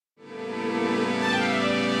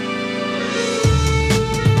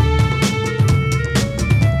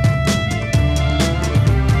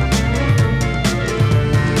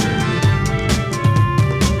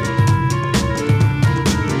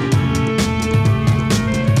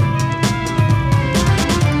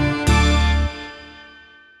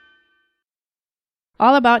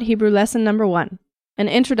all about Hebrew lesson number 1, an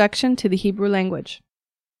introduction to the Hebrew language.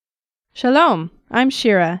 Shalom, I'm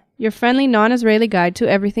Shira, your friendly non-Israeli guide to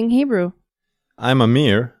everything Hebrew. I'm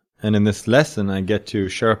Amir, and in this lesson I get to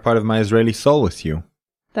share a part of my Israeli soul with you.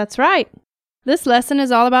 That's right. This lesson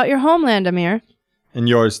is all about your homeland, Amir. And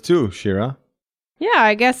yours too, Shira. Yeah,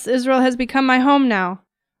 I guess Israel has become my home now.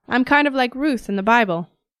 I'm kind of like Ruth in the Bible.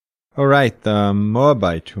 Oh right, the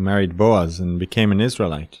Moabite who married Boaz and became an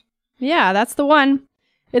Israelite. Yeah, that's the one.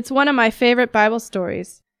 It's one of my favorite Bible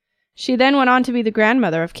stories. She then went on to be the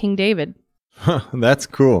grandmother of King David. That's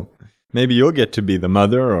cool. Maybe you'll get to be the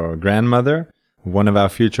mother or grandmother of one of our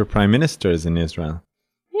future prime ministers in Israel.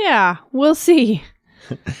 Yeah, we'll see.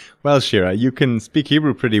 Well, Shira, you can speak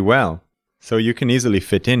Hebrew pretty well, so you can easily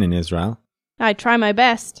fit in Israel. I try my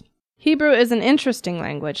best. Hebrew is an interesting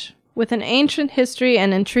language, with an ancient history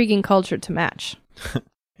and intriguing culture to match.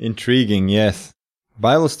 Intriguing, yes.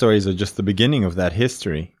 Bible stories are just the beginning of that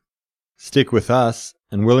history. Stick with us,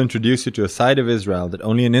 and we'll introduce you to a side of Israel that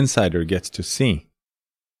only an insider gets to see.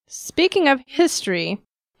 Speaking of history,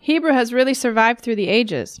 Hebrew has really survived through the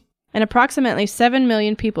ages, and approximately 7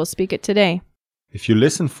 million people speak it today. If you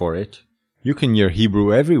listen for it, you can hear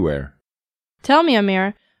Hebrew everywhere. Tell me,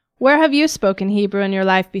 Amir, where have you spoken Hebrew in your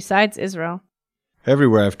life besides Israel?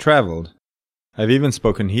 Everywhere I've traveled. I've even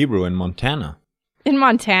spoken Hebrew in Montana. In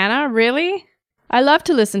Montana? Really? I love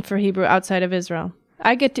to listen for Hebrew outside of Israel.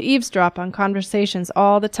 I get to eavesdrop on conversations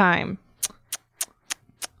all the time.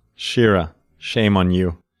 Shira, shame on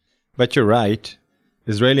you. But you're right.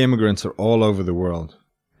 Israeli immigrants are all over the world.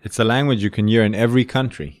 It's a language you can hear in every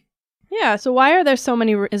country. Yeah, so why are there so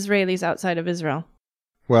many Israelis outside of Israel?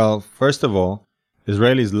 Well, first of all,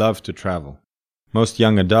 Israelis love to travel. Most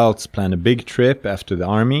young adults plan a big trip after the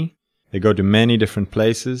army. They go to many different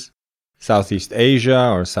places. Southeast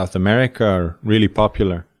Asia or South America are really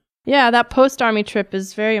popular. Yeah, that post-army trip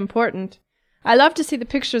is very important. I love to see the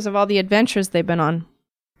pictures of all the adventures they've been on.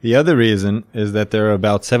 The other reason is that there are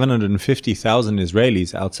about 750,000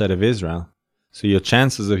 Israelis outside of Israel, so your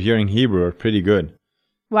chances of hearing Hebrew are pretty good.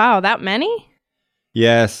 Wow, that many?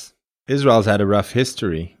 Yes, Israel's had a rough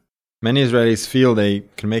history. Many Israelis feel they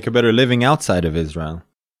can make a better living outside of Israel.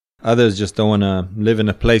 Others just don't want to live in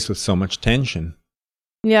a place with so much tension.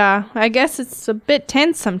 Yeah, I guess it's a bit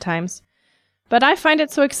tense sometimes. But I find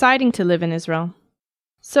it so exciting to live in Israel.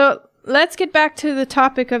 So, let's get back to the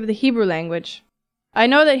topic of the Hebrew language. I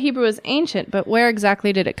know that Hebrew is ancient, but where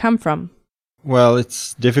exactly did it come from? Well,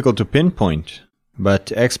 it's difficult to pinpoint,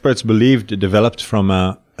 but experts believed it developed from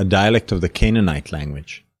a dialect of the Canaanite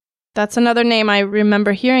language. That's another name I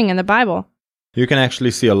remember hearing in the Bible. You can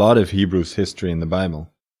actually see a lot of Hebrew's history in the Bible.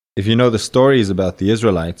 If you know the stories about the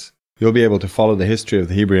Israelites, you'll be able to follow the history of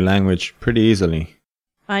the Hebrew language pretty easily.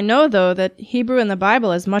 I know, though, that Hebrew in the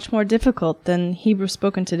Bible is much more difficult than Hebrew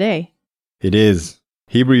spoken today. It is.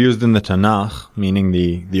 Hebrew used in the Tanakh, meaning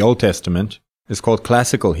the Old Testament, is called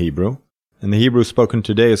Classical Hebrew, and the Hebrew spoken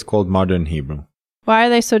today is called Modern Hebrew. Why are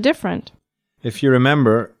they so different? If you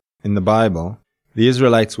remember, in the Bible, the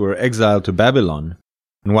Israelites were exiled to Babylon,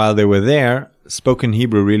 and while they were there, spoken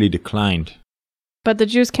Hebrew really declined. But the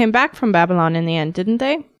Jews came back from Babylon in the end, didn't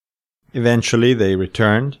they? Eventually, they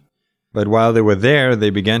returned, but while they were there, they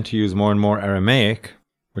began to use more and more Aramaic,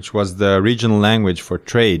 which was the regional language for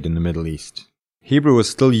trade in the Middle East. Hebrew was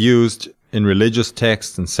still used in religious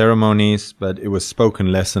texts and ceremonies, but it was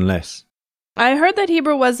spoken less and less. I heard that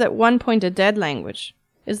Hebrew was at one point a dead language.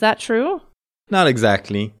 Is that true? Not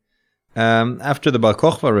exactly. After the Bar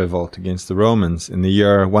Kokhba revolt against the Romans in the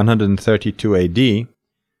year 132 AD,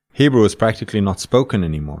 Hebrew was practically not spoken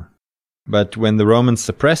anymore. But when the Romans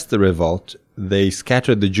suppressed the revolt, they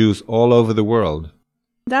scattered the Jews all over the world.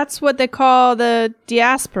 That's what they call the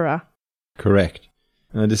diaspora. Correct.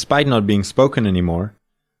 Despite not being spoken anymore,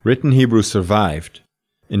 written Hebrew survived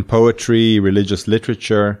in poetry, religious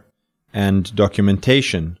literature, and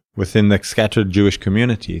documentation within the scattered Jewish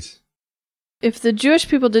communities. If the Jewish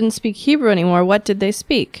people didn't speak Hebrew anymore, what did they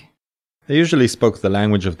speak? They usually spoke the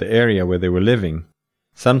language of the area where they were living.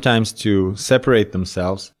 Sometimes to separate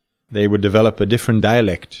themselves, they would develop a different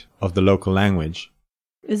dialect of the local language.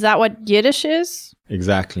 Is that what Yiddish is?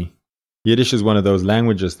 Exactly. Yiddish is one of those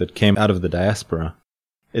languages that came out of the diaspora.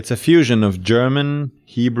 It's a fusion of German,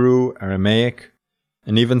 Hebrew, Aramaic,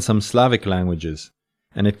 and even some Slavic languages.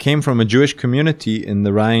 And it came from a Jewish community in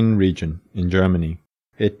the Rhine region in Germany.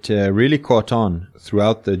 It really caught on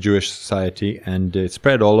throughout the Jewish society, and it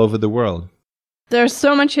spread all over the world. There's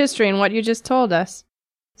so much history in what you just told us.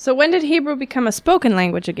 So when did Hebrew become a spoken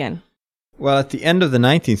language again? Well, at the end of the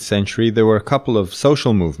 19th century, there were a couple of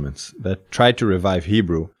social movements that tried to revive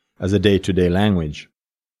Hebrew as a day-to-day language.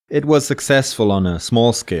 It was successful on a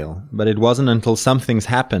small scale, but it wasn't until some things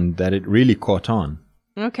happened that it really caught on.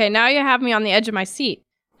 Okay, now you have me on the edge of my seat.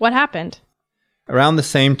 What happened? Around the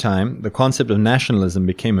same time, the concept of nationalism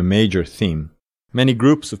became a major theme. Many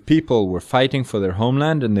groups of people were fighting for their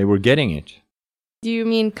homeland and they were getting it. Do you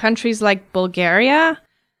mean countries like Bulgaria?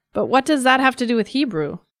 But what does that have to do with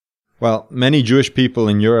Hebrew? Well, many Jewish people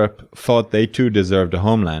in Europe thought they too deserved a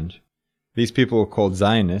homeland. These people were called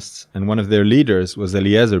Zionists, and one of their leaders was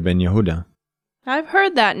Eliezer ben Yehuda. I've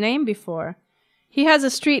heard that name before. He has a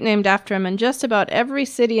street named after him in just about every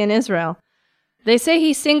city in Israel. They say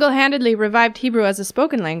he single-handedly revived Hebrew as a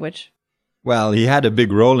spoken language. Well, he had a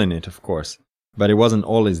big role in it, of course, but it wasn't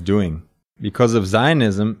all his doing. Because of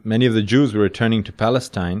Zionism, many of the Jews were returning to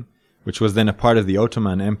Palestine, which was then a part of the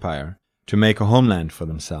Ottoman Empire, to make a homeland for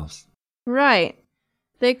themselves. Right.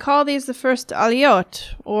 They call these the first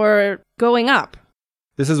aliyot, or going up.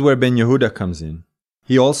 This is where Ben Yehuda comes in.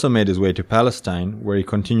 He also made his way to Palestine, where he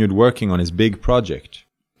continued working on his big project.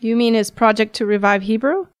 You mean his project to revive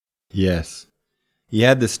Hebrew? Yes. He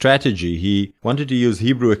had this strategy. He wanted to use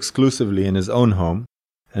Hebrew exclusively in his own home,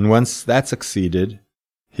 and once that succeeded,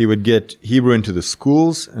 he would get Hebrew into the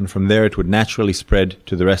schools, and from there it would naturally spread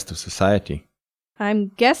to the rest of society.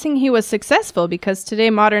 I'm guessing he was successful because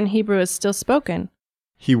today modern Hebrew is still spoken.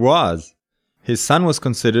 He was. His son was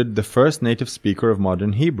considered the first native speaker of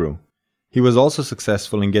modern Hebrew. He was also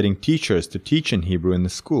successful in getting teachers to teach in Hebrew in the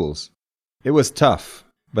schools. It was tough,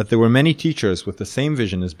 but there were many teachers with the same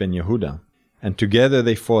vision as Ben Yehuda, and together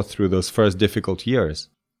they fought through those first difficult years.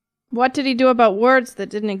 What did he do about words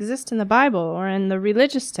that didn't exist in the Bible or in the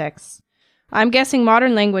religious texts? I'm guessing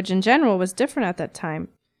modern language in general was different at that time.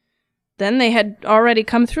 Then they had already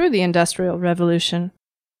come through the Industrial Revolution.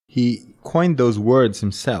 He coined those words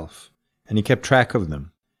himself, and he kept track of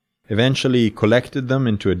them. Eventually, he collected them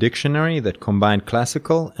into a dictionary that combined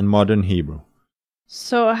classical and modern Hebrew.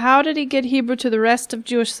 So how did he get Hebrew to the rest of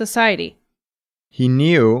Jewish society? He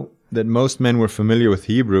knew that most men were familiar with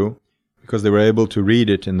Hebrew because they were able to read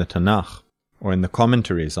it in the Tanakh or in the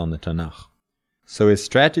commentaries on the Tanakh. So his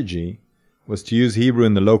strategy was to use Hebrew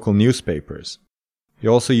in the local newspapers. He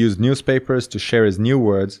also used newspapers to share his new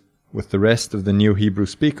words with the rest of the new Hebrew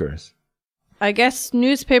speakers. I guess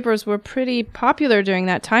newspapers were pretty popular during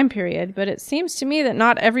that time period, but it seems to me that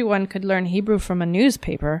not everyone could learn Hebrew from a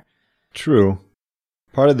newspaper. True.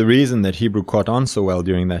 Part of the reason that Hebrew caught on so well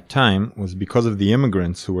during that time was because of the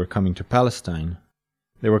immigrants who were coming to Palestine.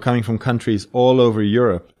 They were coming from countries all over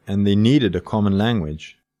Europe, and they needed a common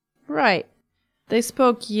language. Right. They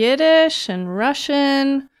spoke Yiddish and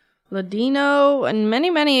Russian, Ladino, and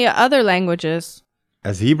many other languages.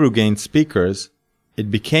 As Hebrew gained speakers, it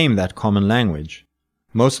became that common language.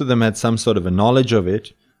 Most of them had some sort of a knowledge of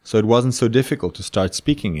it, so it wasn't so difficult to start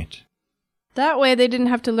speaking it. That way they didn't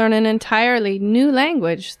have to learn an entirely new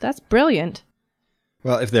language. That's brilliant.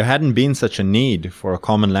 Well, if there hadn't been such a need for a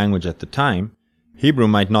common language at the time, Hebrew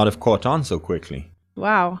might not have caught on so quickly.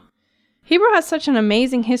 Wow. Hebrew has such an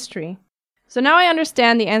amazing history. So now I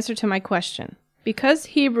understand the answer to my question. Because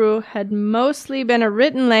Hebrew had mostly been a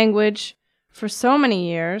written language for so many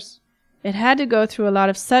years, it had to go through a lot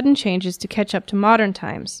of sudden changes to catch up to modern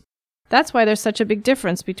times. That's why there's such a big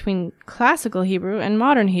difference between classical Hebrew and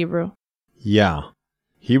modern Hebrew. Yeah.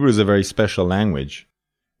 Hebrew is a very special language.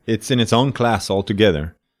 It's in its own class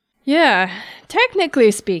altogether. Yeah,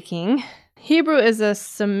 technically speaking, Hebrew is a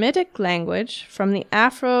Semitic language from the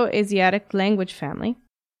Afro-Asiatic language family.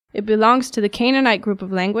 It belongs to the Canaanite group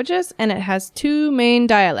of languages, and it has two main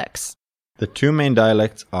dialects. The two main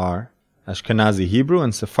dialects are Ashkenazi Hebrew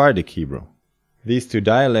and Sephardic Hebrew. These two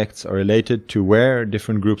dialects are related to where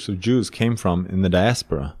different groups of Jews came from in the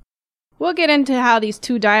diaspora. We'll get into how these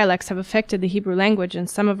two dialects have affected the Hebrew language in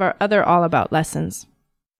some of our other All About lessons.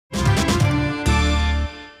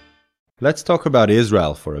 Let's talk about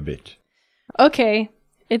Israel for a bit. Okay,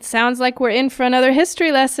 it sounds like we're in for another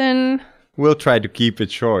history lesson. We'll try to keep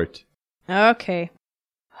it short. Okay.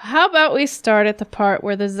 How about we start at the part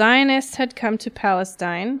where the Zionists had come to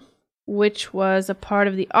Palestine, which was a part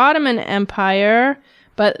of the Ottoman Empire,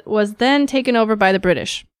 but was then taken over by the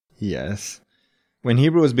British. Yes. When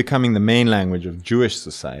Hebrew was becoming the main language of Jewish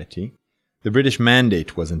society, the British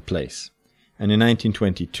Mandate was in place. And in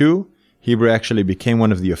 1922, Hebrew actually became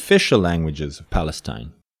one of the official languages of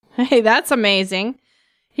Palestine. Hey, that's amazing.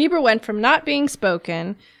 Hebrew went from not being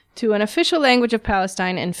spoken to an official language of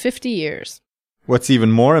Palestine in 50 years. What's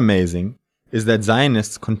even more amazing is that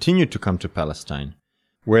Zionists continued to come to Palestine,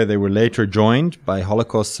 where they were later joined by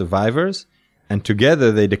Holocaust survivors, and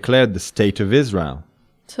together they declared the State of Israel.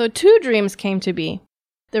 So two dreams came to be: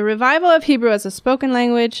 the revival of Hebrew as a spoken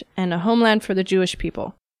language and a homeland for the Jewish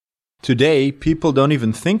people. Today, people don't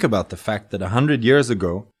even think about the fact that 100 years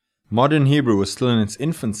ago, modern Hebrew was still in its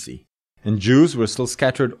infancy, and Jews were still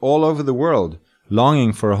scattered all over the world,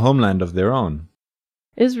 longing for a homeland of their own.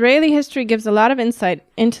 Israeli history gives a lot of insight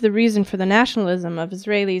into the reason for the nationalism of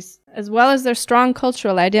Israelis, as well as their strong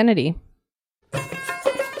cultural identity.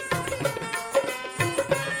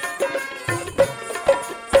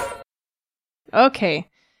 Okay,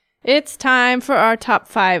 it's time for our top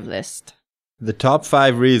 5 list. The top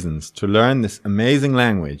 5 reasons to learn this amazing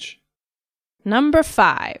language. Number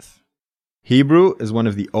 5. Hebrew is one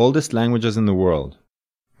of the oldest languages in the world.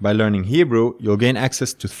 By learning Hebrew, you'll gain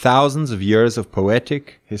access to thousands of years of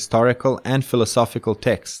poetic, historical, and philosophical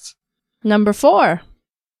texts. Number 4.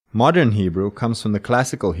 Modern Hebrew comes from the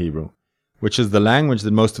classical Hebrew, which is the language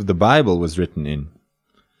that most of the Bible was written in.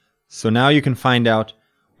 So now you can find out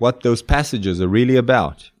what those passages are really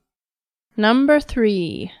about. Number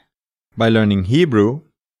 3. By learning Hebrew,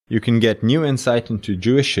 you can get new insight into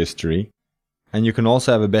Jewish history, and you can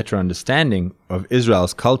also have a better understanding of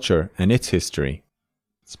Israel's culture and its history.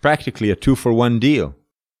 It's practically a 2-for-1 deal.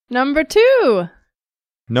 Number 2.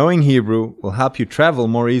 Knowing Hebrew will help you travel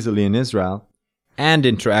more easily in Israel and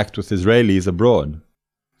interact with Israelis abroad.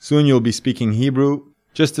 Soon you'll be speaking Hebrew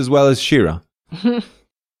just as well as Shira.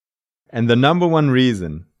 And the number 1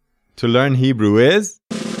 reason to learn Hebrew is...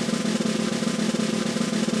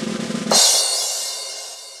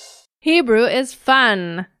 Hebrew is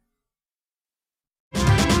fun.